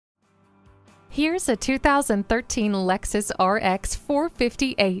Here's a 2013 Lexus RX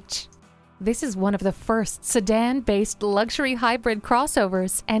 450h. This is one of the first sedan-based luxury hybrid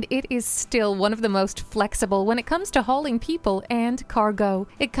crossovers, and it is still one of the most flexible when it comes to hauling people and cargo.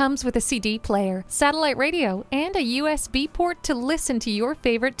 It comes with a CD player, satellite radio, and a USB port to listen to your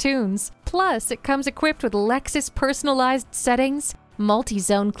favorite tunes. Plus, it comes equipped with Lexus personalized settings,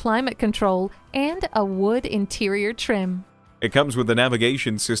 multi-zone climate control, and a wood interior trim. It comes with a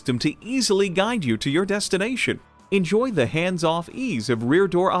navigation system to easily guide you to your destination. Enjoy the hands-off ease of rear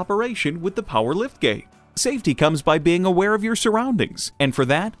door operation with the power liftgate. Safety comes by being aware of your surroundings, and for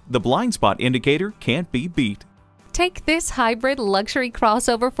that, the blind spot indicator can't be beat. Take this hybrid luxury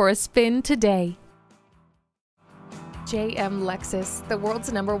crossover for a spin today. JM Lexus, the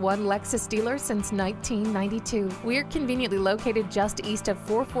world's #1 Lexus dealer since 1992. We're conveniently located just east of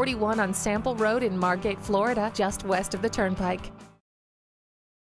 441 on Sample Road in Margate, Florida, just west of the Turnpike.